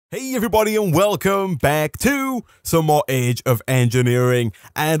Hey everybody and welcome back to some more Age of Engineering.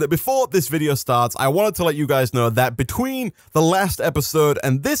 And before this video starts, I wanted to let you guys know that between the last episode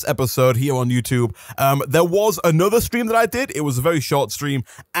and this episode here on YouTube, there was another stream that I did. It was a very short stream,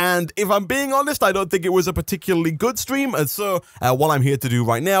 and if I'm being honest, I don't think it was a particularly good stream. And so what I'm here to do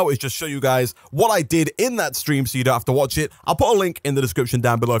right now is just show you guys what I did in that stream so you don't have to watch it. I'll put a link in the description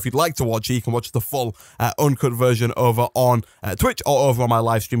down below if you'd like to watch it. You can watch the full uncut version over on Twitch or over on my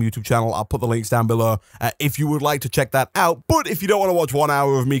live stream YouTube channel. I'll put the links down below if you would like to check that out. But if you don't want to watch 1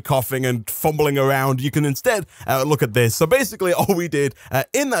 hour of me coughing and fumbling around, you can instead look at this. So basically all we did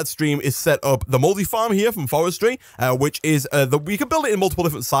in that stream is set up the multi-farm here from Forestry, which is we can build it in multiple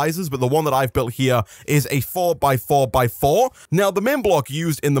different sizes, but the one that I've built here is a 4x4x4. Now the main block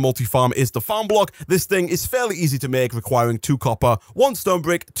used in the multi-farm is the farm block. This thing is fairly easy to make, requiring 2 copper, 1 stone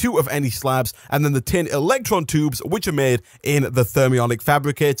brick, 2 of any slabs, and then the tin electron tubes, which are made in the thermionic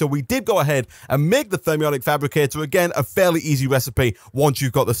fabricator. We did go ahead and make the thermionic fabricator. Again, a fairly easy recipe. Once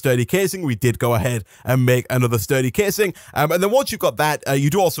you've got the sturdy casing, we did go ahead and make another sturdy casing. And then once you've got that, you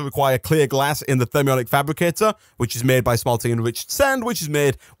do also require clear glass in the thermionic fabricator, which is made by smelting enriched sand, which is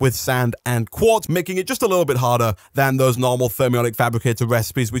made with sand and quartz, making it just a little bit harder than those normal thermionic fabricator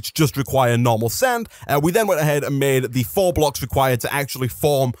recipes, which just require normal sand. We then went ahead and made the 4 blocks required to actually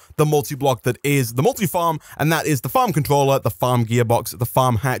form the multi-block that is the multi-farm, and that is the farm controller, the farm gearbox, the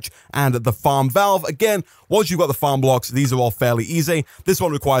farm hatch, and the farm valve. Again, once you've got the farm blocks, these are all fairly easy. This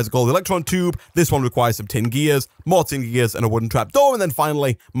one requires a gold electron tube. This one requires some tin gears, more tin gears, and a wooden trapdoor. And then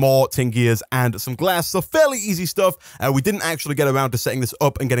finally, more tin gears and some glass. So fairly easy stuff. We didn't actually get around to setting this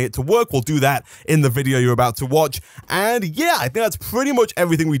up and getting it to work. We'll do that in the video you're about to watch. And yeah, I think that's pretty much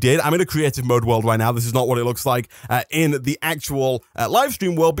everything we did. I'm in a creative mode world right now. This is not what it looks like in the actual live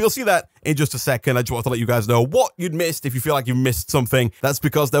stream world, but you'll see that in just a second. I just want to let you guys know what you'd missed. If you feel like you missed something, that's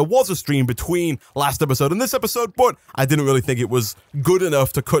because there was a stream between last episode and this episode, but I didn't really think it was good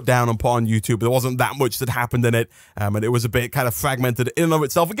enough to cut down and put on YouTube. There wasn't that much that happened in it, and it was a bit kind of fragmented in and of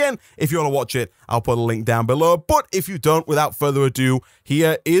itself. Again, if you want to watch it, I'll put a link down below, but if you don't, without further ado,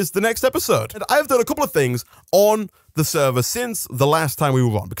 here is the next episode. And I've done a couple of things on the server since the last time we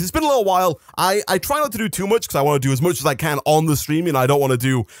were on, because it's been a little while. I try not to do too much because I want to do as much as I can on the stream. You know, I don't want to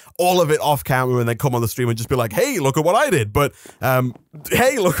do all of it off camera and then come on the stream and just be like, hey, look at what I did. But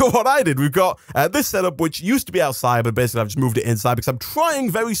hey, look at what I did. We've got this setup, which used to be outside, but basically I've just moved it inside because I'm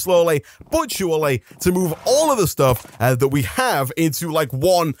trying very slowly but surely to move all of the stuff that we have into like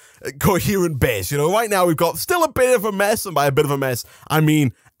one coherent base. You know, right now we've got still a bit of a mess, and by a bit of a mess, I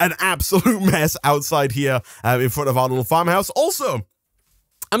mean an absolute mess outside here in front of our little farmhouse. Also,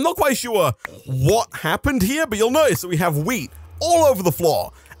 I'm not quite sure what happened here, but you'll notice that we have wheat all over the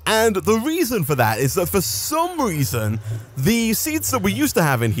floor. And the reason for that is that for some reason, the seeds that we used to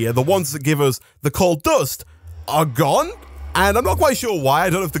have in here, the ones that give us the cold dust, are gone. And I'm not quite sure why. I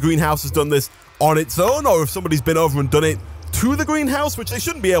don't know if the greenhouse has done this on its own or if somebody's been over and done it to the greenhouse, which they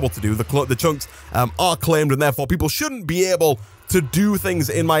shouldn't be able to do. The chunks are claimed, and therefore people shouldn't be able to do things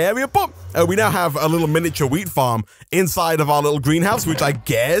in my area. But we now have a little miniature wheat farm inside of our little greenhouse, which I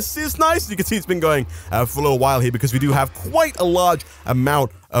guess is nice. You can see it's been going for a little while here because we do have quite a large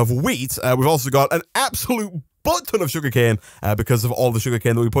amount of wheat. We've also got an absolute butt ton of sugarcane because of all the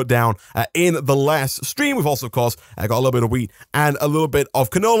sugarcane that we put down in the last stream. We've also, of course, got a little bit of wheat and a little bit of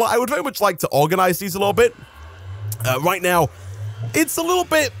canola. I would very much like to organize these a little bit. Right now, it's a little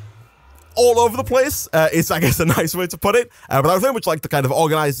bit all over the place. It's, I guess, a nice way to put it. But I would very much like to kind of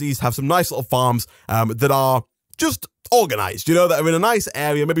organize these, have some nice little farms that are just organized, you know, that are in a nice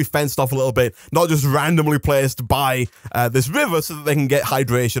area, maybe fenced off a little bit, not just randomly placed by this river so that they can get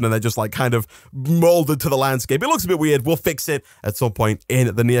hydration and they're just like kind of molded to the landscape. It looks a bit weird. We'll fix it at some point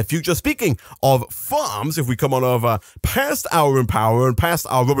in the near future. Speaking of farms, if we come on over past our Empower and past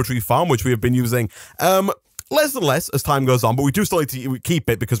our Rubber Tree Farm, which we have been using less and less as time goes on, but we do still need to keep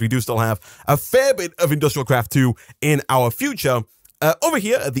it because we do still have a fair bit of Industrial Craft 2 in our future. Over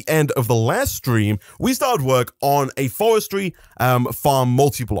here at the end of the last stream, we started work on a forestry farm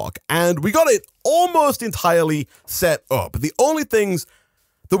multi-block, and we got it almost entirely set up. The only things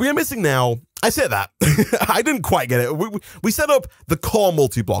that we are missing now, I said that. I didn't quite get it. We set up the core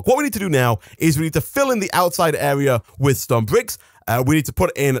multi-block. What we need to do now is we need to fill in the outside area with stone bricks. We need to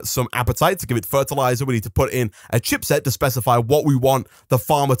put in some apatite to give it fertilizer. We need to put in a chipset to specify what we want the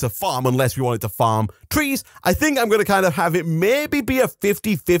farmer to farm, unless we want it to farm trees. I think I'm going to kind of have it maybe be a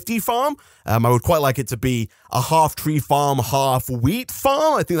 50-50 farm. I would quite like it to be a half tree farm, half wheat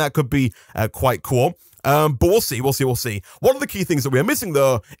farm. I think that could be quite cool. But we'll see. One of the key things that we are missing,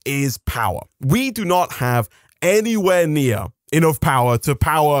 though, is power. We do not have anywhere near enough power to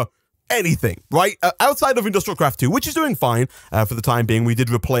power anything, right? Outside of Industrial Craft 2, which is doing fine for the time being. We did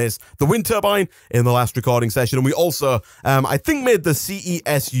replace the wind turbine in the last recording session, and we also, I think, made the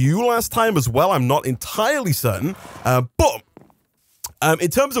CESU last time as well. I'm not entirely certain, but in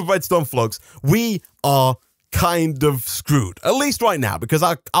terms of redstone flux, we are kind of screwed, at least right now, because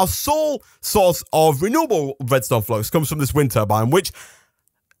our sole source of renewable redstone flux comes from this wind turbine, which,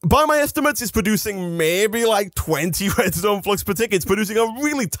 by my estimates, is producing maybe like 20 redstone flux per tick. It's producing a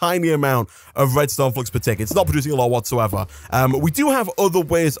really tiny amount of redstone flux per tick. It's not producing a lot whatsoever. We do have other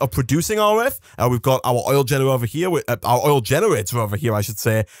ways of producing RF. We've got our oil generator over here, I should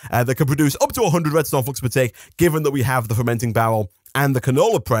say, that can produce up to 100 redstone flux per tick, given that we have the fermenting barrel and the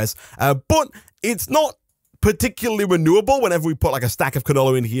canola press. But it's not particularly renewable. Whenever we put like a stack of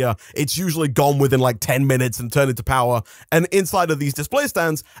canola in here, it's usually gone within like 10 minutes and turned into power. And inside of these display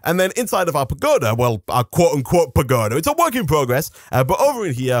stands, and then inside of our pagoda, well, our quote-unquote pagoda, it's a work in progress, but over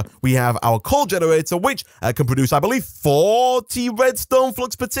in here, we have our coal generator, which can produce, I believe, 40 redstone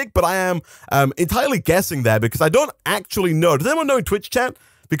flux per tick, but I am entirely guessing there because I don't actually know. Does anyone know in Twitch chat?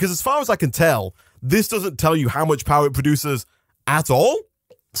 Because as far as I can tell, this doesn't tell you how much power it produces at all.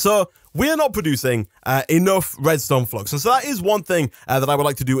 So we are not producing enough redstone flux. And so that is one thing that I would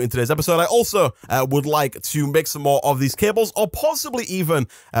like to do in today's episode. I also would like to make some more of these cables, or possibly even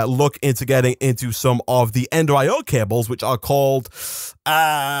look into getting into some of the Ender IO cables, which are called, what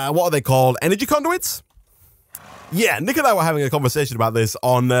are they called? Energy conduits? Yeah, Nick and I were having a conversation about this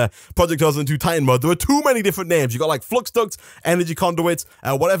on Project 2002 Titan mode. There were too many different names. You got like flux ducts, energy conduits,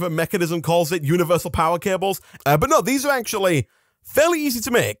 whatever mechanism calls it, universal power cables. But no, these are actually fairly easy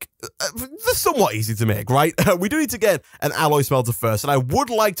to make. They're somewhat easy to make, right? We do need to get an alloy smelter first, and I would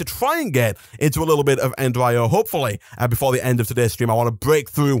like to try and get into a little bit of Ender IO, hopefully, before the end of today's stream. I want to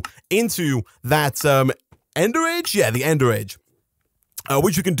break through into that Ender Age? Yeah, the Ender Age.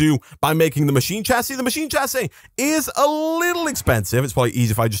 Which you can do by making the machine chassis. The machine chassis is a little expensive. It's probably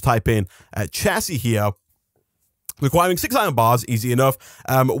easy if I just type in chassis here. Requiring 6 iron bars, easy enough.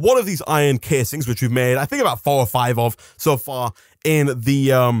 One of these iron casings, which we've made, I think about 4 or 5 of so far in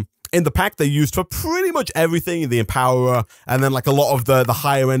the pack. They're used for pretty much everything, the Empowerer, and then like a lot of the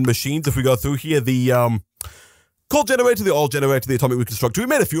higher end machines. If we go through here, the coal generator, the oil generator, the atomic reconstructor. We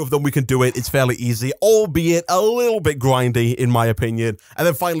made a few of them. We can do it. It's fairly easy, albeit a little bit grindy, in my opinion. And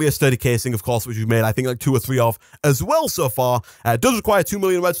then finally, a sturdy casing, of course, which we've made, I think, like 2 or 3 of as well so far. It does require 2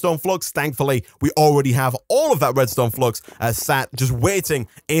 million redstone flux. Thankfully, we already have all of that redstone flux sat just waiting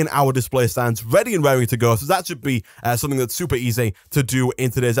in our display stands, ready and raring to go. So that should be something that's super easy to do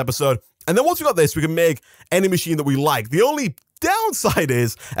in today's episode. And then once we got this, we can make any machine that we like. The only downside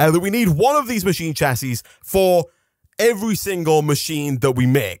is that we need one of these machine chassis for every single machine that we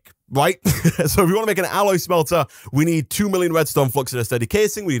make, right? So if we want to make an alloy smelter, we need 2 million redstone flux in a steady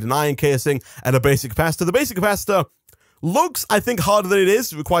casing. We need an iron casing and a basic capacitor. The basic capacitor looks, I think, harder than it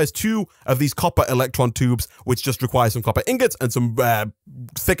is. It requires 2 of these copper electron tubes, which just requires some copper ingots and some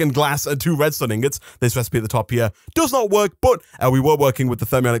thickened glass and 2 redstone ingots. This recipe at the top here does not work, but we were working with the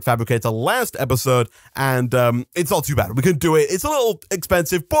thermionic fabricator last episode, and it's not too bad. We can do it. It's a little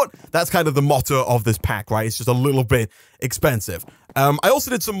expensive, but that's kind of the motto of this pack, right? It's just a little bit expensive. I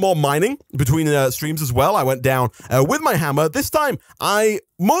also did some more mining between streams as well. I went down with my hammer. This time, I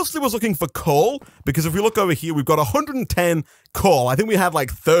mostly was looking for coal, because if we look over here, we've got 110 coal. I think we had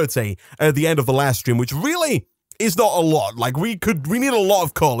like 30 at the end of the last stream, which really is not a lot. Like, we need a lot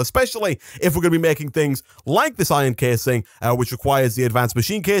of coal, especially if we're going to be making things like this iron casing, which requires the advanced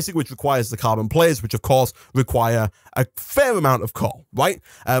machine casing, which requires the carbon plates, which of course require a fair amount of coal, right?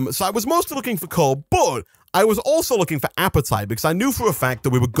 So I was mostly looking for coal, but I was also looking for apatite, because I knew for a fact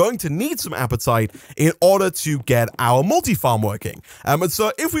that we were going to need some apatite in order to get our multi-farm working. And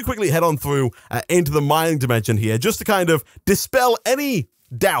so if we quickly head on through into the mining dimension here, just to kind of dispel any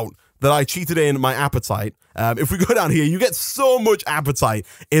doubt that I cheated in my apatite. If we go down here, you get so much apatite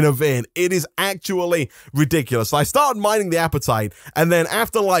in a vein. It is actually ridiculous. So I started mining the apatite, and then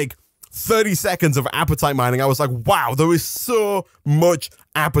after like 30 seconds of apatite mining, I was like, wow, there is so much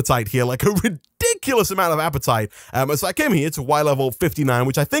apatite here, like a ridiculous amount of apatite. So I came here to Y level 59,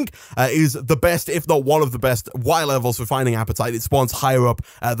 which I think is the best, if not one of the best Y levels for finding apatite. It spawns higher up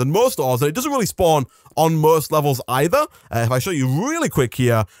than most ores, and it doesn't really spawn on most levels either. If I show you really quick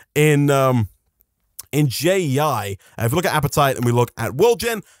here in JEI, if we look at apatite and we look at world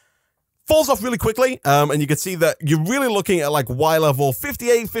gen, falls off really quickly, and you can see that you're really looking at like Y level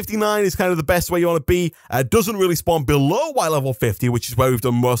 58, 59 is kind of the best way you want to be. Doesn't really spawn below Y level 50, which is where we've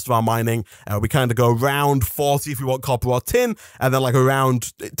done most of our mining. We kind of go around 40 if we want copper or tin, and then like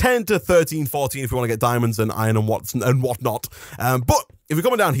around 10 to 13, 14 if we want to get diamonds and iron and whatnot. But if we're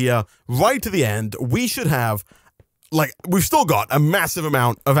coming down here, right to the end, we should have, like, we've still got a massive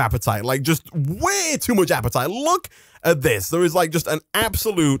amount of appetite, like just way too much appetite. Look at this. There is like just an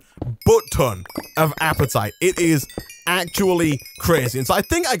absolute butt ton of appetite. It is actually crazy. And so I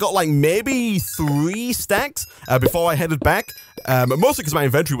think I got like maybe 3 stacks before I headed back, mostly because my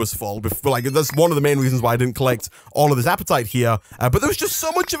inventory was full. Like, that's one of the main reasons why I didn't collect all of this appetite here, but there was just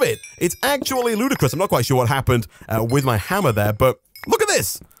so much of it. It's actually ludicrous. I'm not quite sure what happened with my hammer there, but look at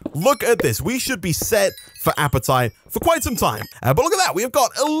this. Look at this. We should be set for appetite for quite some time. But look at that. We have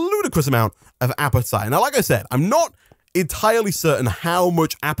got a ludicrous amount of appetite. Now, like I said, I'm not entirely certain how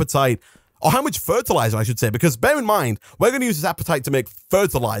much appetite, or how much fertilizer, I should say, because bear in mind, we're going to use this appetite to make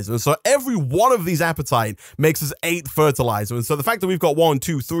fertilizer. And so every one of these appetite makes us 8 fertilizer. And so the fact that we've got 1,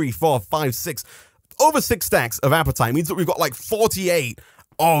 2, 3, 4, 5, 6, over 6 stacks of appetite means that we've got like 48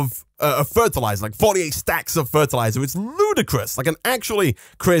 of fertilizer, like 48 stacks of fertilizer. It's ludicrous, like an actually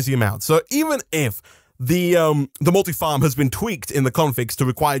crazy amount. So even if the multi-farm has been tweaked in the configs to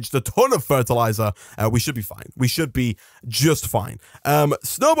require just a ton of fertilizer, we should be fine. We should be just fine.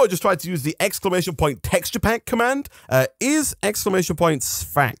 Snowbo just tried to use the ! texture pack command. Is !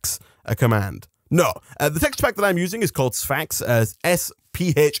 Sphax a command? No. The texture pack that I'm using is called Sphax,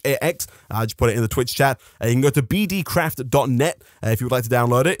 SPHAX. I just put it in the Twitch chat. You can go to bdcraft.net if you would like to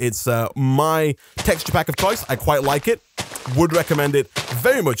download it. It's my texture pack of choice. I quite like it. Would recommend it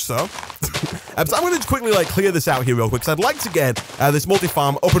very much so. So I'm going to quickly like clear this out here real quick, because I'd like to get this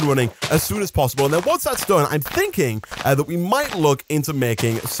multi-farm up and running as soon as possible. And then once that's done, I'm thinking that we might look into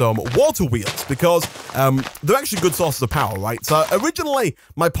making some water wheels, because they're actually good sources of power, right? So originally,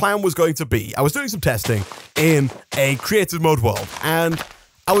 my plan was going to be, I was doing some testing in a creative mode world, and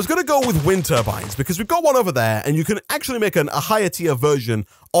I was going to go with wind turbines, because we've got one over there, and you can actually make a higher tier version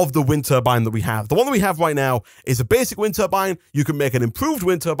of the wind turbine that we have. The one that we have right now is a basic wind turbine. You can make an improved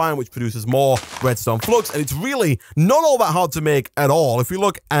wind turbine, which produces more redstone flux, and it's really not all that hard to make at all. If we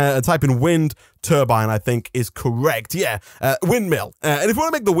look at type in wind turbine, I think is correct. Yeah, windmill. And if we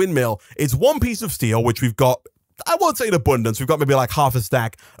want to make the windmill, it's 1 piece of steel, which we've got, I won't say in abundance. We've got maybe like half a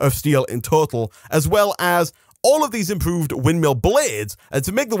stack of steel in total, as well as all of these improved windmill blades. And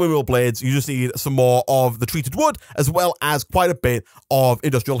to make the windmill blades, you just need some more of the treated wood, as well as quite a bit of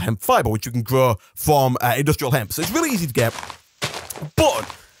industrial hemp fiber, which you can grow from industrial hemp. So it's really easy to get.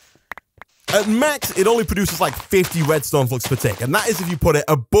 But at max, it only produces like 50 redstone flux per tick. And that is if you put it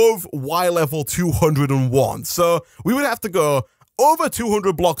above Y level 201. So we would have to go over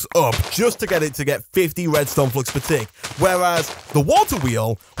 200 blocks up just to get it to get 50 redstone flux per tick. Whereas the water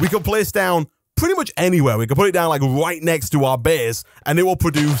wheel, we can place down pretty much anywhere. We can put it down like right next to our base, and it will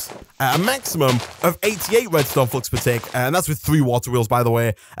produce a maximum of 88 redstone flux per tick, and that's with 3 water wheels, by the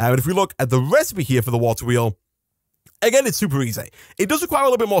way. But if we look at the recipe here for the water wheel, again, it's super easy. It does require a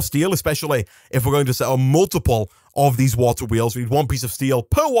little bit more steel, especially if we're going to set up multiple of these water wheels. We need 1 piece of steel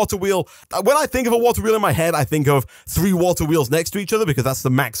per water wheel. When I think of a water wheel in my head, I think of 3 water wheels next to each other, because that's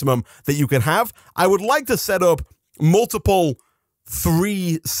the maximum that you can have. I would like to set up multiple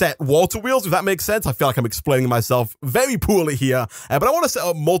 3 set water wheels, if that makes sense. I feel like I'm explaining myself very poorly here, but I want to set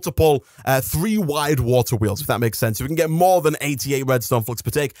up multiple 3 wide water wheels, if that makes sense. If we can get more than 88 redstone flux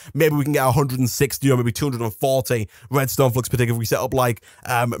per tick, maybe we can get 160 or maybe 240 redstone flux per tick if we set up like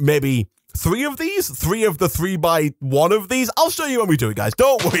maybe 3 of these, 3 of the 3x1 of these. I'll show you when we do it, guys.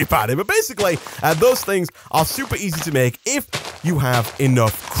 Don't worry about it. But basically, those things are super easy to make if you have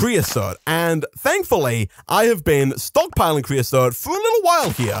enough creosote. And thankfully, I have been stockpiling creosote for a little while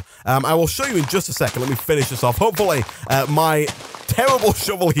here. I will show you in just a second. Let me finish this off. Hopefully, my terrible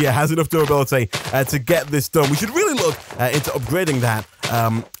shovel here has enough durability to get this done. We should really look into upgrading that.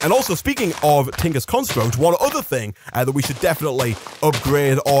 And also, speaking of Tinker's Construct, one other thing that we should definitely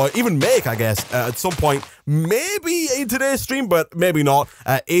upgrade, or even make, I guess, at some point, maybe in today's stream, but maybe not,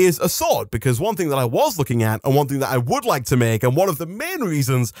 is a sword. Because one thing that I was looking at, and one thing that I would like to make, and one of the main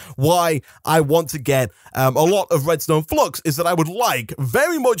reasons why I want to get a lot of redstone flux, is that I would like,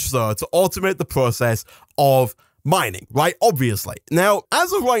 very much so, to automate the process of mining, right? Obviously. Now,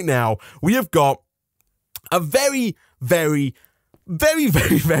 as of right now, we have got a very very,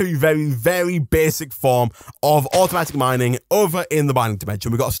 very, very, very, very basic form of automatic mining over in the mining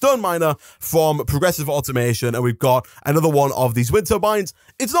dimension. We've got a stone miner from Progressive Automation, and we've got another one of these wind turbines.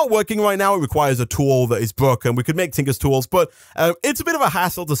 It's not working right now. It requires a tool that is broken. We could make Tinker's tools, but it's a bit of a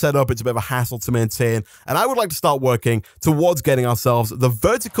hassle to set up. It's a bit of a hassle to maintain, and I would like to start working towards getting ourselves the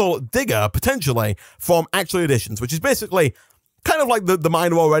vertical digger, potentially, from Actual Editions, which is basically kind of like the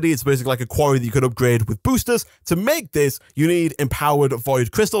miner already. It's basically like a quarry that you could upgrade with boosters. To make this, you need empowered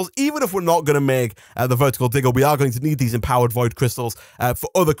void crystals. Even if we're not going to make the vertical digger, we are going to need these empowered void crystals for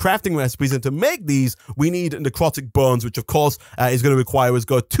other crafting recipes. And to make these, we need necrotic bones, which of course is going to require us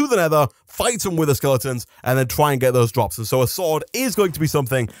go to the nether, fight some wither skeletons, and then try and get those drops. And so a sword is going to be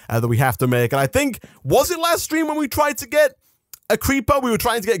something that we have to make. And I think, was it last stream when we tried to get a creeper? We were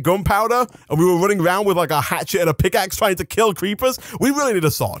trying to get gunpowder, and we were running around with like a hatchet and a pickaxe trying to kill creepers. We really need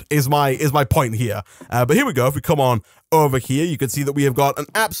a sword, is my point here. But here we go. If we come on over here, you can see that we have got an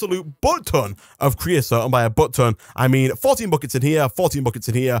absolute butt ton of creosote, and by a butt ton, I mean 14 buckets in here, 14 buckets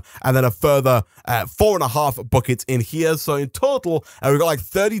in here, and then a further 4.5 buckets in here. So in total, we've got like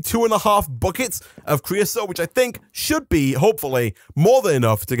 32.5 buckets of creosote, which I think should be, hopefully, more than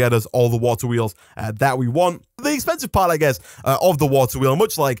enough to get us all the water wheels that we want. The expensive part, I guess, of the water wheel,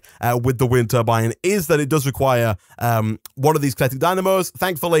 much like with the wind turbine, is that it does require one of these kinetic dynamos.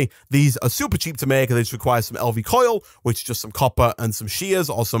 Thankfully, these are super cheap to make, and they just require some LV coil, which is just some copper and some shears,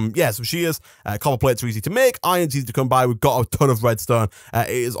 or some shears. Copper plates are easy to make. Iron's easy to come by. We've got a ton of redstone. It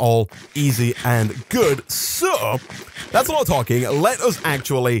is all easy and good. So, that's a lot of talking. Let us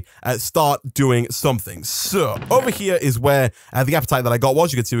actually start doing something. So, over here is where the appetite that I got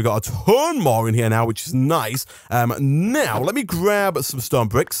was. You can see we got a ton more in here now, which is nice. Now, let me grab some stone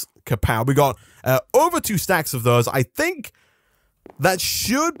bricks. Kapow. We got over 2 stacks of those. I think that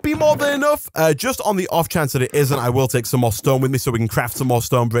should be more than enough. Just on the off chance that it isn't, I will take some more stone with me so we can craft some more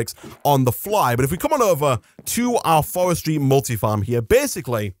stone bricks on the fly. But if we come on over to our forestry multi-farm here,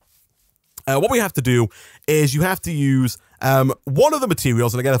 basically, what we have to do is you have to use one of the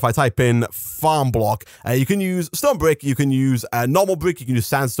materials. And again, if I type in farm block, you can use stone brick, you can use normal brick, you can use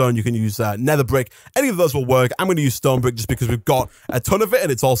sandstone, you can use nether brick. Any of those will work. I'm going to use stone brick just because we've got a ton of it,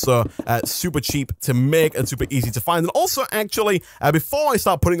 and it's also super cheap to make and super easy to find. And also, actually, before I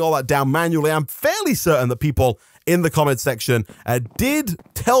start putting all that down manually, I'm fairly certain that people in the comment section did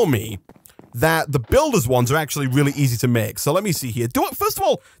tell me that the builders ones are actually really easy to make. So let me see here. First of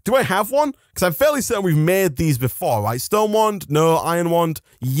all, do I have one? Because I'm fairly certain we've made these before, right? Stone wand? No. Iron wand?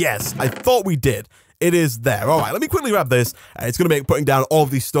 Yes. I thought we did. It is there. All right, let me quickly grab this. It's going to make putting down all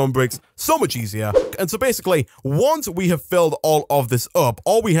of these stone bricks so much easier. And so basically, once we have filled all of this up,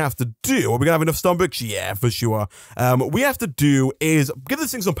 all we have to do, are we going to have enough stone bricks? Yeah, for sure. What we have to do is give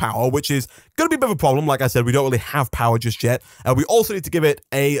this thing some power, which is going to be a bit of a problem. Like I said, we don't really have power just yet. We also need to give it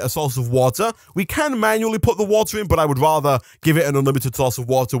a source of water. We can manually put the water in, but I would rather give it an unlimited source of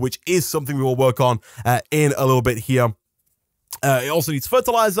water, which is something we will work on in a little bit here. It also needs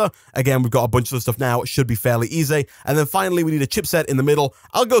fertilizer. Again, we've got a bunch of stuff now. It should be fairly easy. And then finally, we need a chipset in the middle.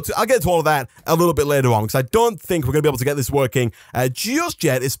 I'll get to all of that a little bit later on, because I don't think we're going to be able to get this working just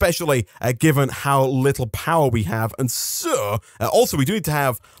yet, especially given how little power we have. And so, also, we do need to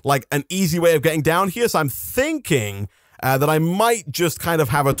have like an easy way of getting down here. So I'm thinking that I might just kind of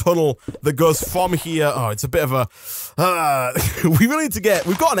have a tunnel that goes from here. Oh, it's a bit of a... we really need to get...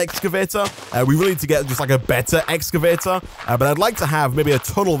 We've got an excavator. We really need to get just like a better excavator. But I'd like to have maybe a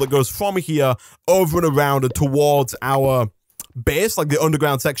tunnel that goes from here over and around and towards our base, like the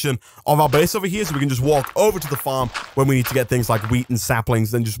underground section of our base over here, so we can just walk over to the farm when we need to get things like wheat and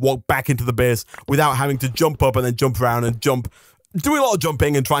saplings, then just walk back into the base without having to jump up and then jump around and do a lot of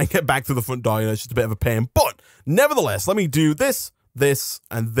jumping and try and get back to the front door. You know, it's just a bit of a pain. But nevertheless, let me do this,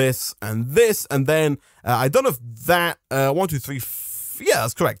 and this, and this, and then I don't know if that 1, 2, 3. Yeah,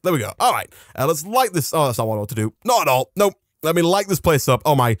 that's correct. There we go. All right, let's light this. Oh, that's not what I want to do. Not at all. Nope. Let me light this place up.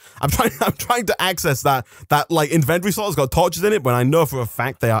 Oh my! I'm trying to access that like inventory slot. It's got torches in it, but I know for a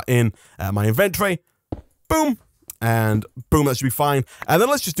fact they are in my inventory. Boom. And boom, that should be fine. And then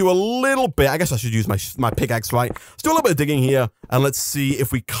let's just do a little bit. I guess I should use my pickaxe, right? Let's do a little bit of digging here, and let's see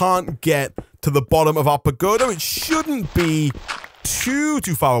if we can't get to the bottom of our pagoda. It shouldn't be too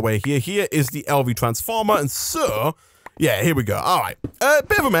far away here. Here is the LV transformer, and so... yeah, here we go. All right,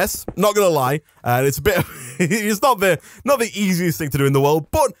 bit of a mess, not gonna lie. It's a bit, it's not the easiest thing to do in the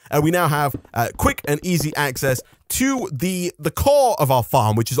world, but we now have quick and easy access to the core of our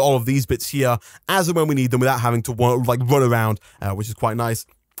farm, which is all of these bits here, as and when we need them, without having to run around, which is quite nice.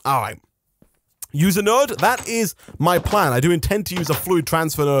 All right. Use a node. That is my plan. I do intend to use a fluid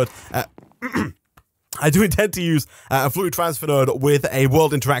transfer node I do intend to use a fluid transfer node with a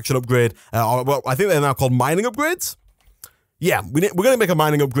world interaction upgrade. Well, I think they're now called mining upgrades. Yeah, we're going to make a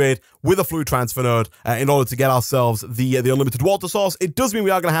mining upgrade with a fluid transfer node in order to get ourselves the unlimited water source. It does mean we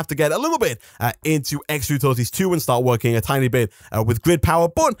are going to have to get a little bit into extra utilities too and start working a tiny bit with grid power,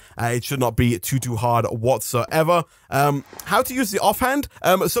 but it should not be too hard whatsoever. How to use the offhand?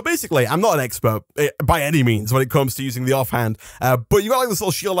 So basically, I'm not an expert by any means when it comes to using the offhand, but you got like this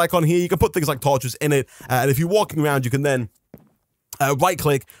little shield icon here. You can put things like torches in it, and if you're walking around, you can then right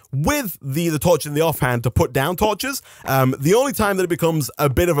click with the torch in the offhand to put down torches. The only time that it becomes a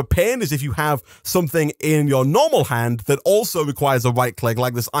bit of a pain is if you have something in your normal hand that also requires a right click,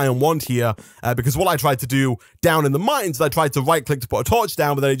 like this iron wand here, because what I tried to do down in the mines, I tried to right click to put a torch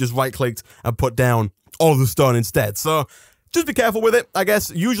down, but then I just right clicked and put down all of the stone instead. So just be careful with it, I guess.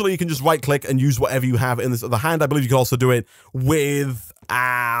 Usually you can just right click and use whatever you have in this other hand. I believe you can also do it with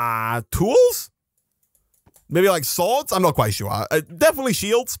tools? Maybe like swords? I'm not quite sure. Definitely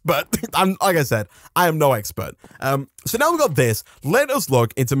shields, but like I said, I am no expert. So now we've got this. Let us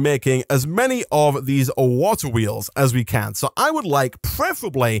look into making as many of these water wheels as we can. So I would like,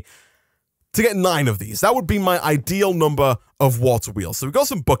 preferably, to get 9 of these. That would be my ideal number of water wheels. So we've got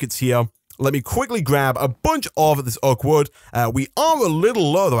some buckets here. Let me quickly grab a bunch of this oak wood. We are a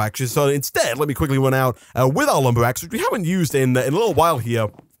little low, though, actually. So instead, let me quickly run out with our lumber axe, which we haven't used in a little while here.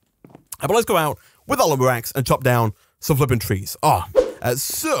 But let's go out with our lumber axe and chop down some flipping trees.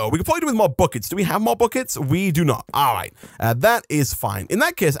 So we can probably do with more buckets. Do we have more buckets? We do not. All right, that is fine. In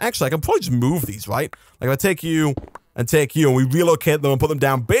that case, actually, I can probably just move these, right? Like if I take you and we relocate them and put them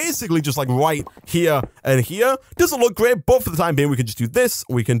down basically just like right here and here. Doesn't look great, but for the time being, we can just do this.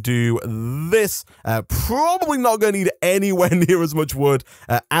 We can do this. Probably not going to need anywhere near as much wood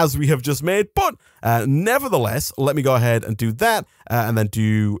as we have just made, but nevertheless, let me go ahead and do that and then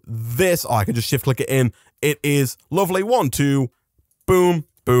do this. Oh, I can just shift click it in. It is lovely. 1, 2, boom,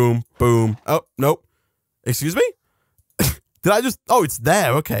 boom, boom. Oh, nope. Excuse me? Did I just... Oh, it's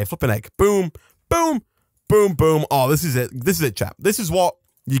there. Okay, flipping egg. Boom, boom, boom, boom. Oh, this is it. This is it, chap. This is what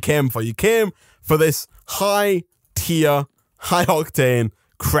you came for. You came for this high-tier, high-octane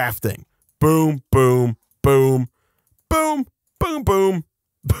crafting. Boom, boom, boom, boom, boom, boom,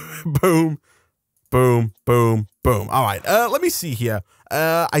 boom, boom, boom, boom. All right, let me see here.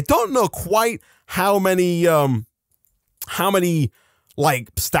 I don't know quite how many like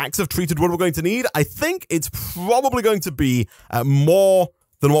stacks of treated wood we're going to need. I think it's probably going to be more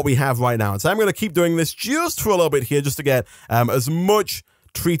than what we have right now. And so I'm going to keep doing this just for a little bit here, just to get as much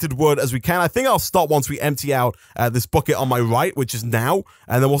treated wood as we can. I think I'll stop once we empty out this bucket on my right, which is now,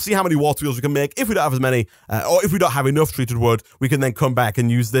 and then we'll see how many water wheels we can make. If we don't have as many, or if we don't have enough treated wood, we can then come back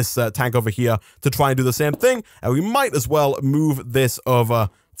and use this tank over here to try and do the same thing. And we might as well move this over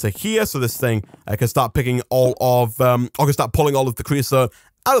to here, so this thing can start picking all of, or can start pulling all of the creosote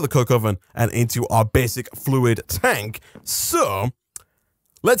out of the coke oven and into our basic fluid tank. So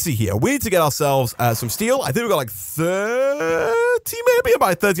let's see here. We need to get ourselves some steel. I think we've got like 30, maybe.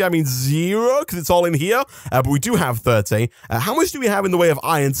 By 30, I mean 0, because it's all in here. But we do have 30. How much do we have in the way of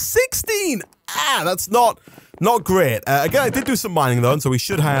iron? 16! That's not great. Again, I did do some mining, though, and so we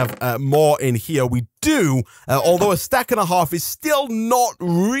should have more in here. We do, although a stack and a half is still not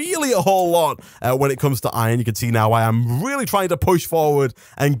really a whole lot when it comes to iron. You can see now I am really trying to push forward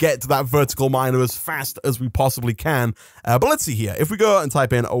and get to that vertical miner as fast as we possibly can. But let's see here. If we go and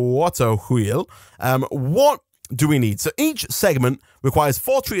type in water wheel, what do we need? So each segment requires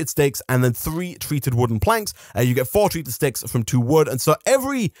 4 treated sticks and then 3 treated wooden planks. You get 4 treated sticks from 2 wood, and so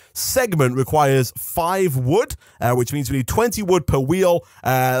every segment requires 5 wood, which means we need 20 wood per wheel.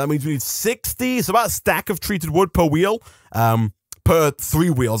 That means we need 60, so about a stack of treated wood per wheel. Per 3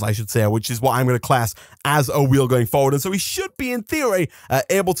 wheels, I should say, which is what I'm going to class as a wheel going forward. And so we should be, in theory,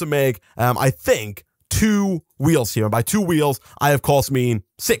 able to make, I think, 2 wheels here. And by 2 wheels, I, of course, mean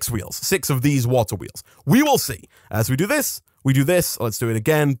 6 wheels. 6 of these water wheels. We will see. So we do this. We do this. Let's do it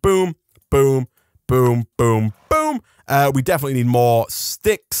again. Boom, boom, boom, boom, boom. We definitely need more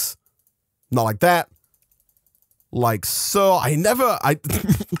sticks. Not like that. Like so. I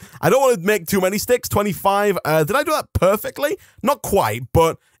don't want to make too many sticks. 25. Did I do that perfectly? Not quite.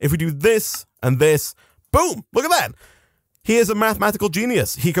 But if we do this and this, boom. Look at that. He is a mathematical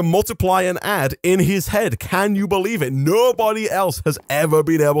genius. He can multiply and add in his head. Can you believe it? Nobody else has ever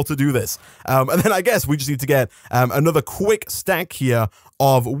been able to do this. And then I guess we just need to get another quick stack here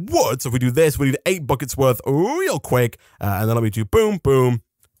of wood. So if we do this, we need 8 buckets worth real quick. And then let me do boom, boom,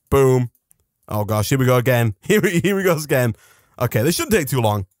 boom. Oh gosh, here we go again. Here we go again. Okay, this shouldn't take too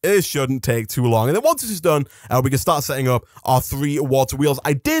long. It shouldn't take too long. And then once this is done, we can start setting up our 3 water wheels.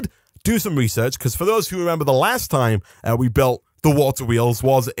 I did do some research, because for those who remember, the last time we built the water wheels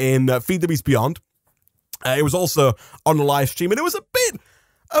was in FTB Beyond. It was also on the live stream, and it was a bit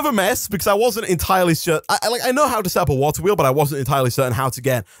of a mess because I wasn't entirely sure. I know how to set up a water wheel, but I wasn't entirely certain how to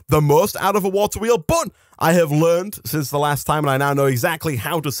get the most out of a water wheel. But I have learned since the last time, and I now know exactly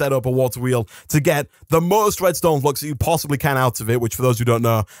how to set up a water wheel to get the most redstone flux that you possibly can out of it, which for those who don't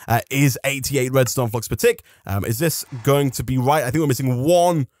know is 88 redstone flux per tick. Is this going to be right? I think we're missing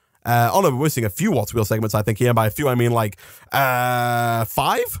one. Oh no, we're missing a few water wheel segments, I think here. And by a few, I mean like 5?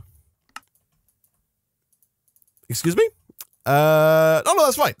 Excuse me? Oh no,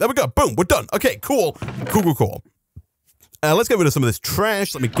 that's right. There we go. Boom, we're done. Okay, cool. Cool. Let's get rid of some of this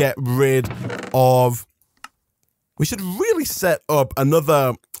trash. Let me get rid of... We should really set up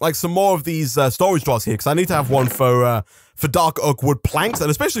another, like some more of these storage drawers here, because I need to have one for dark oak wood planks, and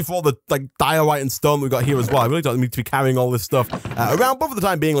especially for all the like diorite and stone we've got here as well. I really don't need to be carrying all this stuff around, but for the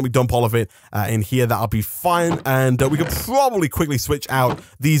time being, let me dump all of it in here. That'll be fine, and we could probably quickly switch out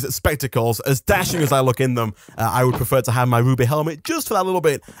these spectacles. As dashing as I look in them, I would prefer to have my ruby helmet just for that little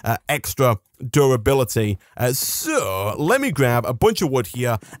bit extra durability. So let me grab a bunch of wood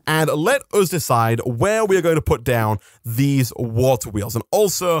here and let us decide where we are going to put down these water wheels. And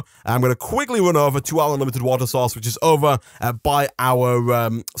also, I'm going to quickly run over to our unlimited water source, which is over by our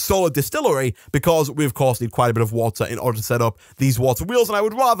solar distillery, because we of course need quite a bit of water in order to set up these water wheels, and I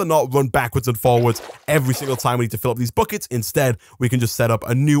would rather not run backwards and forwards every single time we need to fill up these buckets. Instead, we can just set up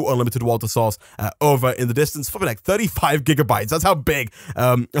a new unlimited water source over in the distance for like 35 gigabytes. That's how big,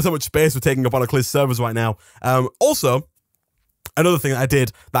 that's how much space we're taking up on Eclipse servers right now. Also, another thing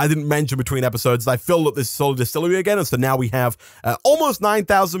that I didn't mention between episodes is I filled up this solar distillery again, and so now we have almost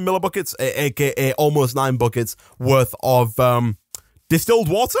 9,000 millibuckets, aka almost 9 buckets worth of distilled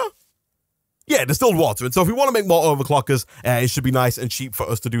water. Yeah, distilled water. And so if we want to make more overclockers, it should be nice and cheap for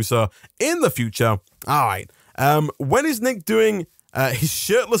us to do so in the future. All right. When is Nick doing his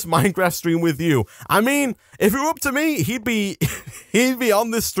shirtless Minecraft stream with you? I mean, if it were up to me, he'd be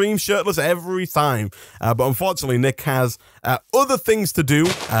on this stream shirtless every time. But unfortunately, Nick has other things to do.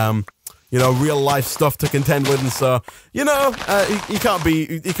 You know, real life stuff to contend with, and so you know, he can't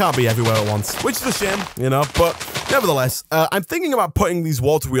be everywhere at once, which is a shame, you know. But nevertheless, I'm thinking about putting these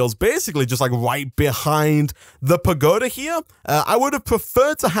water wheels basically just like right behind the pagoda here. I would have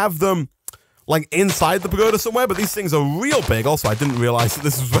preferred to have them like inside the pagoda somewhere, but these things are real big. Also, I didn't realize that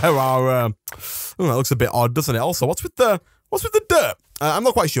this is where our oh, that looks a bit odd, doesn't it? Also, what's with the dirt? I'm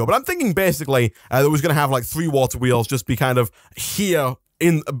not quite sure, but I'm thinking basically that we're going to have like 3 water wheels just be kind of here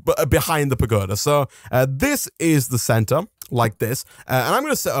in behind the pagoda. So this is the center, like this, and I'm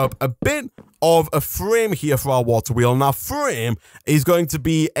going to set up a bit of a frame here for our water wheel. And our frame is going to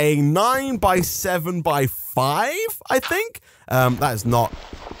be a 9x7x5, I think. That is not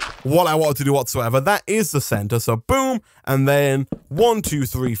what I wanted to do whatsoever. That is the center. So boom, and then 1, 2,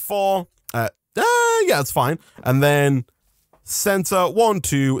 3, 4. Yeah, that's fine. And then center 1,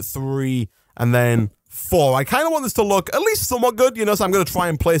 2, 3, and then 4. I kind of want this to look at least somewhat good, you know, so I'm going to try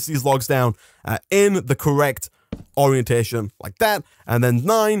and place these logs down in the correct orientation like that. And then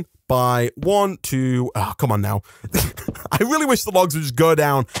 9 by 1, 2, oh, come on now. I really wish the logs would just go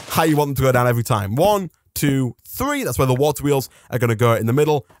down how you want them to go down every time. 1, 2, 3. That's where the water wheels are going to go in the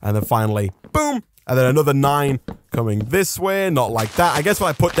middle. And then finally, boom. And then another 9 coming this way, not like that. I guess when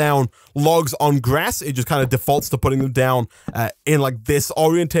I put down logs on grass, it just kind of defaults to putting them down in like this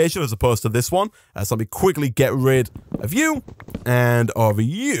orientation as opposed to this one. So let me quickly get rid of you and of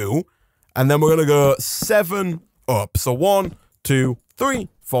you. And then we're going to go 7 up. So 1, 2, 3,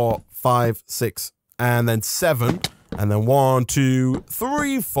 4, 5, 6, and then 7. And then 1, 2,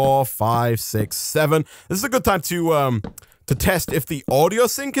 3, 4, 5, 6, 7. This is a good time to test if the audio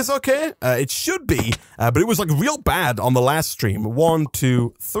sync is okay. It should be, but it was like real bad on the last stream. 1,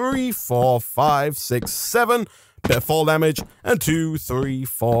 2, 3, 4, 5, 6, 7. Bit of fall damage, and 2, 3,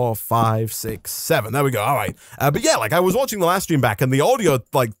 4, 5, 6, 7. There we go. All right. But yeah, like I was watching the last stream back, and the audio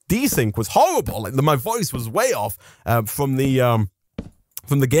like desync was horrible. Like my voice was way off from the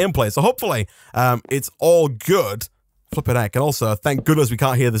gameplay. So hopefully it's all good. Flippin' heck. And also, thank goodness we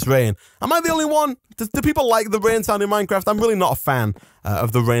can't hear this rain. Am I the only one? Do people like the rain sound in Minecraft? I'm really not a fan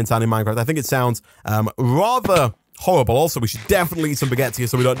of the rain sound in Minecraft. I think it sounds rather horrible. Also, we should definitely eat some baguettes here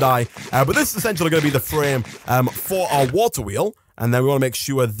so we don't die. But this is essentially going to be the frame for our water wheel. And then we want to make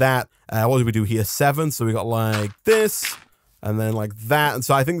sure that, what did we do here? 7. So we got like this, and then like that. And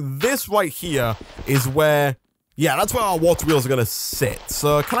so I think this right here is where, yeah, that's where our water wheels are going to sit.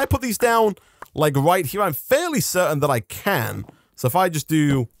 So can I put these down like right here? I'm fairly certain that I can. So if I just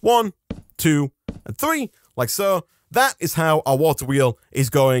do 1, 2, and 3, like so, that is how our water wheel is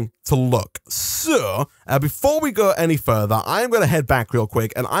going to look. So, before we go any further, I'm going to head back real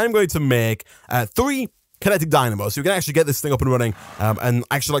quick, and I'm going to make 3 kinetic dynamos, so you can actually get this thing up and running and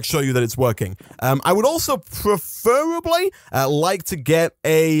actually like show you that it's working. I would also preferably like to get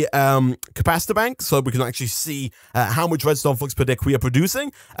a capacitor bank so we can actually see how much redstone flux per tick we are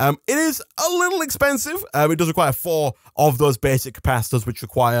producing. It is a little expensive. It does require 4 of those basic capacitors, which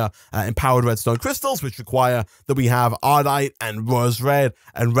require empowered redstone crystals, which require that we have ardite and rose red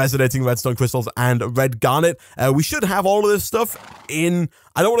and resonating redstone crystals and red garnet. We should have all of this stuff in,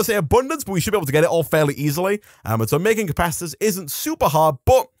 I don't want to say abundance, but we should be able to get it all fairly easily. And so making capacitors isn't super hard,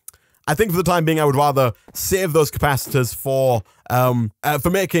 but I think for the time being, I would rather save those capacitors for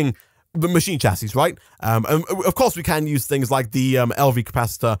making the machine chassis, right? And of course, we can use things like the LV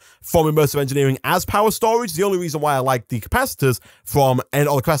capacitor from immersive engineering as power storage. The only reason why I like the capacitors from, or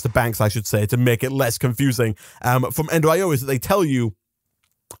the capacitor banks, I should say, to make it less confusing from Ender.io is that they tell you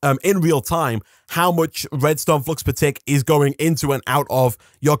in real time how much redstone flux per tick is going into and out of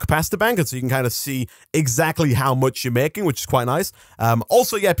your capacitor bank, and so you can kind of see exactly how much you're making, which is quite nice.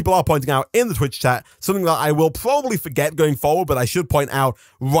 Also, yeah, people are pointing out in the Twitch chat, something that I will probably forget going forward, but I should point out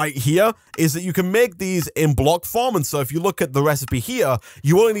right here, is that you can make these in block form, and so if you look at the recipe here,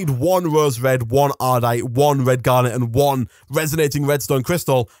 you only need 1 rose red, 1 ardite, 1 red garnet, and 1 resonating redstone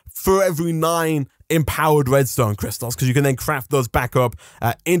crystal for every 9 empowered redstone crystals, because you can then craft those back up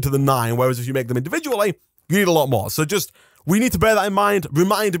into the 9, whereas if you make them individually, you need a lot more. So just, we need to bear that in mind.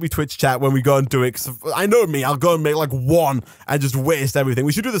 Remind me, Twitch chat, when we go and do it, because I know me, I'll go and make like 1 and just waste everything.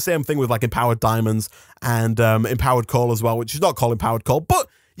 We should do the same thing with like empowered diamonds and empowered coal as well, which is not called empowered coal, but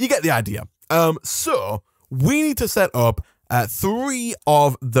you get the idea. So we need to set up 3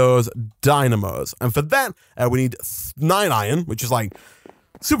 of those dynamos, and for that, we need 9 iron, which is like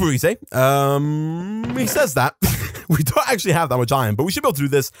super easy. He says that. We don't actually have that much iron, but we should be able to do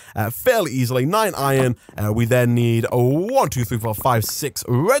this fairly easily. 9 iron. We then need 1, 2, 3, 4, 5, 6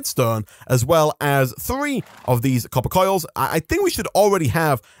 redstone, as well as 3 of these copper coils. I think we should already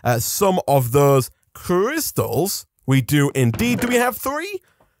have some of those crystals. We do indeed. Do we have 3?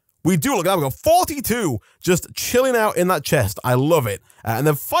 We do. Look at that. We've got 42 just chilling out in that chest. I love it. And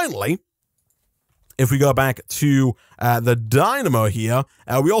then finally, if we go back to the dynamo here,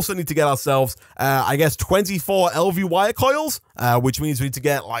 we also need to get ourselves, I guess, 24 LV wire coils, which means we need to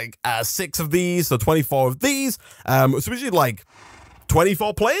get like 6 of these, so 24 of these. So we should like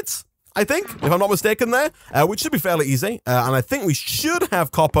 24 plates, I think, if I'm not mistaken there, which should be fairly easy. And I think we should have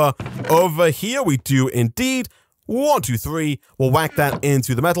copper over here. We do indeed. 1, 2, 3. We'll whack that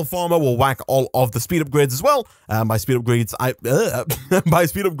into the metal former. We'll whack all of the speed upgrades as well. By speed upgrades,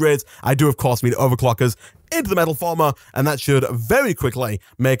 I do of course mean overclockers into the metal former, and that should very quickly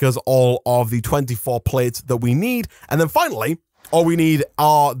make us all of the 24 plates that we need. And then finally, all we need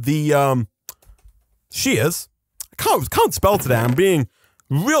are the shears. I can't spell today. I'm being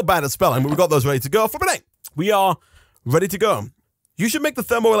real bad at spelling, but we've got those ready to go. For today, we are ready to go. You should make the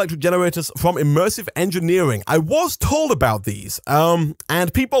thermoelectric generators from immersive engineering. I was told about these,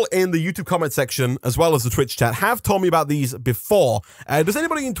 and people in the YouTube comment section, as well as the Twitch chat, have told me about these before. Does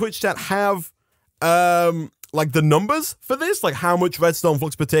anybody in Twitch chat have, like, the numbers for this? Like, how much redstone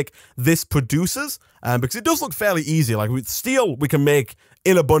flux per tick this produces? Because it does look fairly easy. Like, with steel, we can make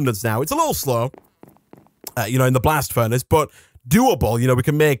in abundance now. It's a little slow, you know, in the blast furnace, but doable. You know, we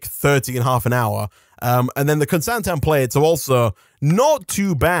can make 30 in half an hour. And then the Constantan plates are also not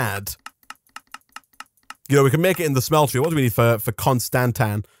too bad. You know, we can make it in the smeltery. What do we need for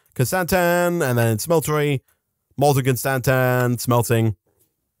Constantan? Constantan, and then smeltery, molten Constantan, smelting.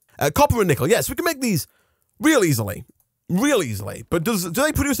 Copper and nickel. Yes, we can make these real easily. Real easily. But do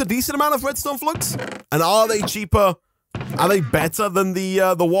they produce a decent amount of redstone flux? And are they cheaper? Are they better than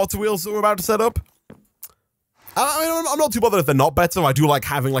the water wheels that we're about to set up? I mean, I'm not too bothered if they're not better. I do like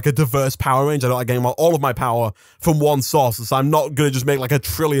having like a diverse power range. I don't like getting all of my power from one source, so I'm not gonna just make like 1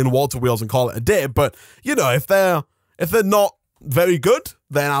 trillion water wheels and call it a day. But you know, if they're not very good,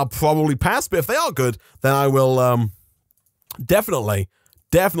 then I'll probably pass. But if they are good, then I will definitely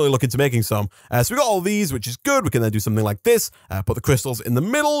look into making some. So we got all these, which is good. We can then do something like this. Put the crystals in the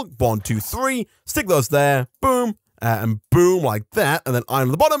middle. 1, 2, 3. Stick those there. Boom. And boom, like that, and then iron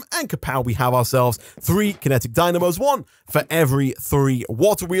on the bottom, and kapow, we have ourselves 3 kinetic dynamos, 1 for every 3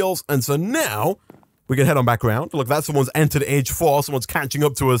 water wheels. And so now we can head on back around. Look, that someone's entered age 4, someone's catching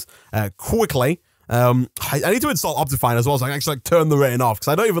up to us quickly. I need to install Optifine as well, so I can actually like turn the rain off, because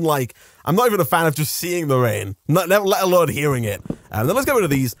I'm not even a fan of just seeing the rain, let alone hearing it. Then let's get rid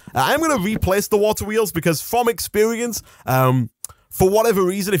of these. I'm going to replace the water wheels, because from experience, for whatever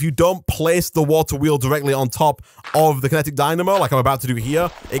reason, if you don't place the water wheel directly on top of the kinetic dynamo, like I'm about to do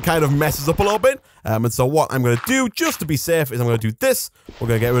here, it kind of messes up a little bit. And so what I'm going to do, just to be safe, is I'm going to do this. We're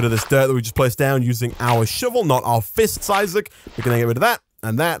going to get rid of this dirt that we just placed down using our shovel, not our fists, Isaac. We're going to get rid of that,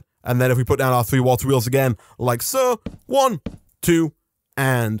 and that. And then if we put down our 3 water wheels again, like so, 1, 2,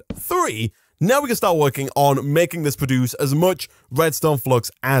 and 3, now we can start working on making this produce as much redstone flux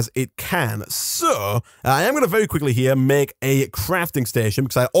as it can. So, I am going to very quickly here make a crafting station,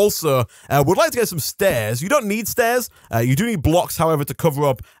 because I also would like to get some stairs. You don't need stairs. You do need blocks, however, to cover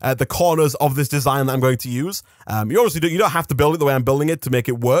up the corners of this design that I'm going to use. You obviously you don't have to build it the way I'm building it to make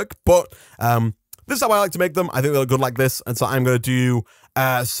it work, but this is how I like to make them. I think they look good like this, and so I'm going to do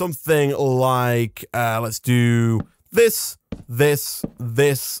something like, let's do this, this,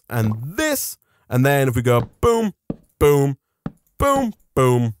 this, and this. And then if we go boom, boom, boom,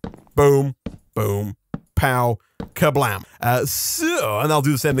 boom, boom, boom, pow, kablam. And I'll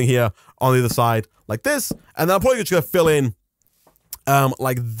do the same thing here on the other side like this. And then I'm probably just going to fill in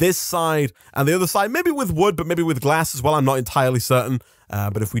like this side and the other side, maybe with wood, but maybe with glass as well. I'm not entirely certain.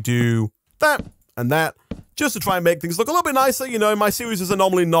 But if we do that and that, just to try and make things look a little bit nicer, you know, my series are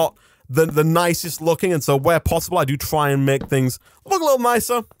normally not the nicest looking, and so where possible, I do try and make things look a little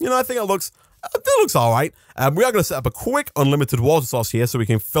nicer. You know, I think it looks all right. We are going to set up a quick unlimited water source here so we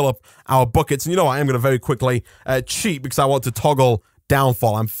can fill up our buckets. And you know what? I am going to very quickly cheat because I want to toggle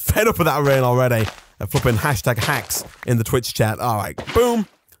downfall. I'm fed up with that rain already. Flipping hashtag hacks in the Twitch chat. All right. Boom.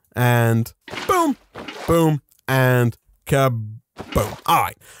 And boom. Boom. And kaboom. All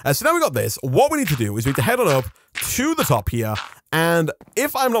right. So now we got this. What we need to do is we need to head on up to the top here. And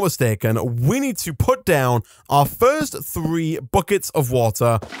if I'm not mistaken, we need to put down our first 3 buckets of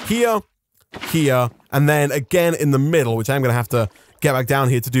water here, here, and then again in the middle, which I'm going to have to get back down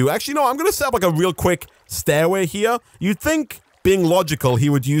here to do. Actually, no, I'm going to set up like a real quick stairway here. You'd think, being logical, he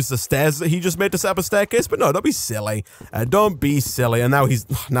would use the stairs that he just made to set up a staircase, but no, don't be silly. Don't be silly. And now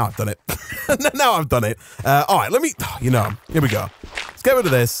now I've done it. Now I've done it. All right, let me, you know, here we go. Let's get rid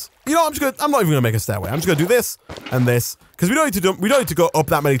of this. You know, I'm not even gonna make a stairway. I'm just gonna do this and this, because we don't need to go up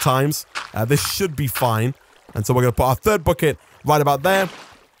that many times. This should be fine. And so we're gonna put our 3rd bucket right about there.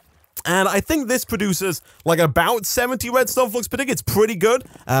 And I think this produces like about 70 redstone flux per tick. It's pretty good.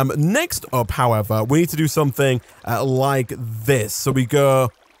 Next up, however, we need to do something like this. So we go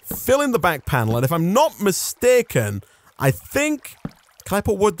fill in the back panel, and if I'm not mistaken, I think, can I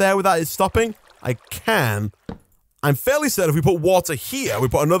put wood there without it stopping? I can. I'm fairly certain if we put water here, we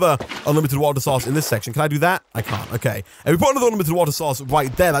put another unlimited water source in this section. Can I do that? I can't. Okay. If we put another unlimited water source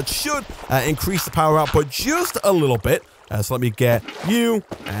right there, that should increase the power output just a little bit. So let me get you,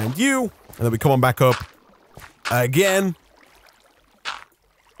 and then we come on back up again.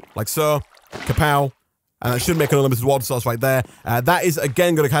 Like so. Kapow. And that should make an unlimited water source right there. That is,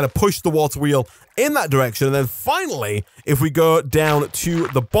 again, going to kind of push the water wheel in that direction. And then finally, if we go down to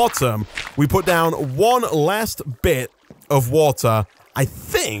the bottom, we put down one last bit of water, I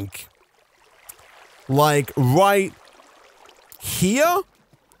think, like right here.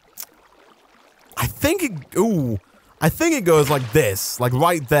 I think it goes like this, like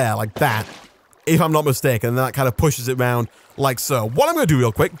right there, like that, if I'm not mistaken. And then that kind of pushes it around like so. What I'm going to do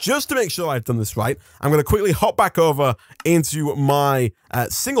real quick, just to make sure I've done this right, I'm going to quickly hop back over into my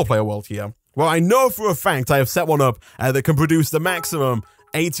single player world here. Well, I know for a fact I have set one up that can produce the maximum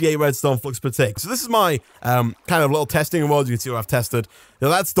 88 redstone flux per tick. So this is my kind of little testing world. You can see what I've tested. Now,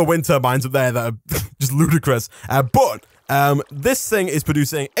 that's the wind turbines up there that are just ludicrous. But this thing is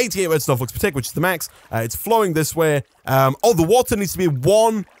producing 88 redstone flux per tick, which is the max. It's flowing this way. Oh, the water needs to be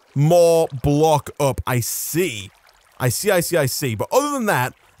one more block up. I see. But other than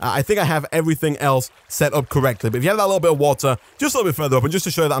that, I think I have everything else set up correctly. But if you have that little bit of water, just a little bit further up, and just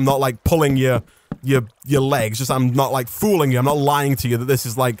to show you that I'm not like pulling your legs, just I'm not like fooling you, I'm not lying to you that this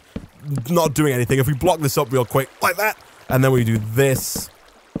is like not doing anything. If we block this up real quick, like that, and then we do this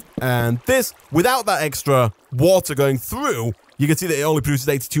and this, without that extra water going through, you can see that it only produces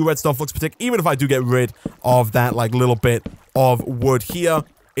 82 redstone flux per tick. Even if I do get rid of that like little bit of wood here,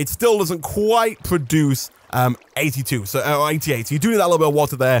 it still doesn't quite produce 82, so 88. So you do need that little bit of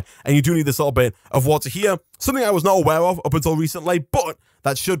water there, and you do need this little bit of water here. Something I was not aware of up until recently, but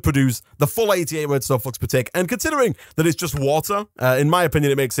that should produce the full 88 redstone flux per tick. And considering that it's just water, in my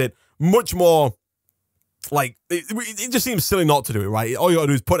opinion, it makes it much more like it just seems silly not to do it, right? All you gotta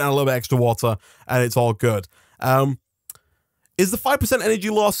do is put down a little bit extra water, and it's all good. Is the 5% energy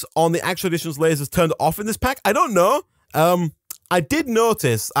loss on the actual edition's lasers turned off in this pack? I don't know. I did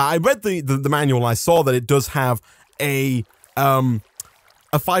notice, I read the manual and I saw that it does have a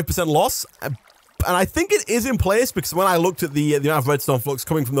 5% loss, and I think it is in place because when I looked at the amount of redstone flux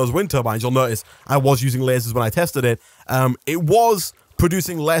coming from those wind turbines, you'll notice I was using lasers when I tested it. It was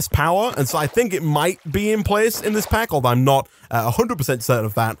producing less power, and so I think it might be in place in this pack, although I'm not 100% certain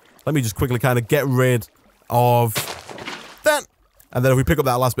of that. Let me just quickly kind of get rid of that, and then if we pick up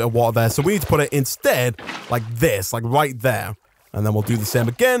that last bit of water there, so we need to put it instead like this, like right there, and then we'll do the same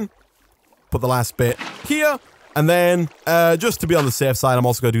again. Put the last bit here, and then just to be on the safe side, I'm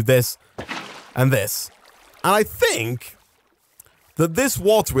also going to do this and this. And I think that this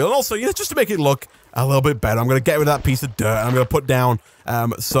water wheel, and also, you know, just to make it look a little bit better, I'm going to get rid of that piece of dirt, and I'm going to put down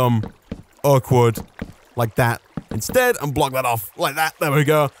some oak wood like that instead, and block that off like that. There we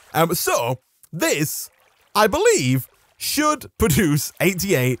go. So this, I believe, should produce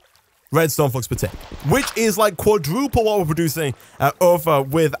 88 redstone flux per tick, which is like quadruple what we're producing over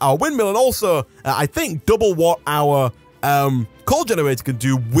with our windmill, and also I think double what our coal generator can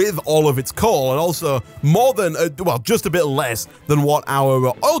do with all of its coal, and also more than well, just a bit less than what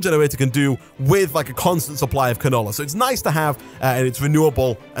our oil generator can do with like a constant supply of canola. So it's nice to have, and it's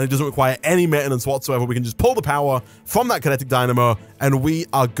renewable, and it doesn't require any maintenance whatsoever. We can just pull the power from that kinetic dynamo, and we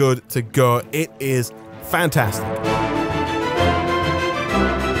are good to go. It is fantastic.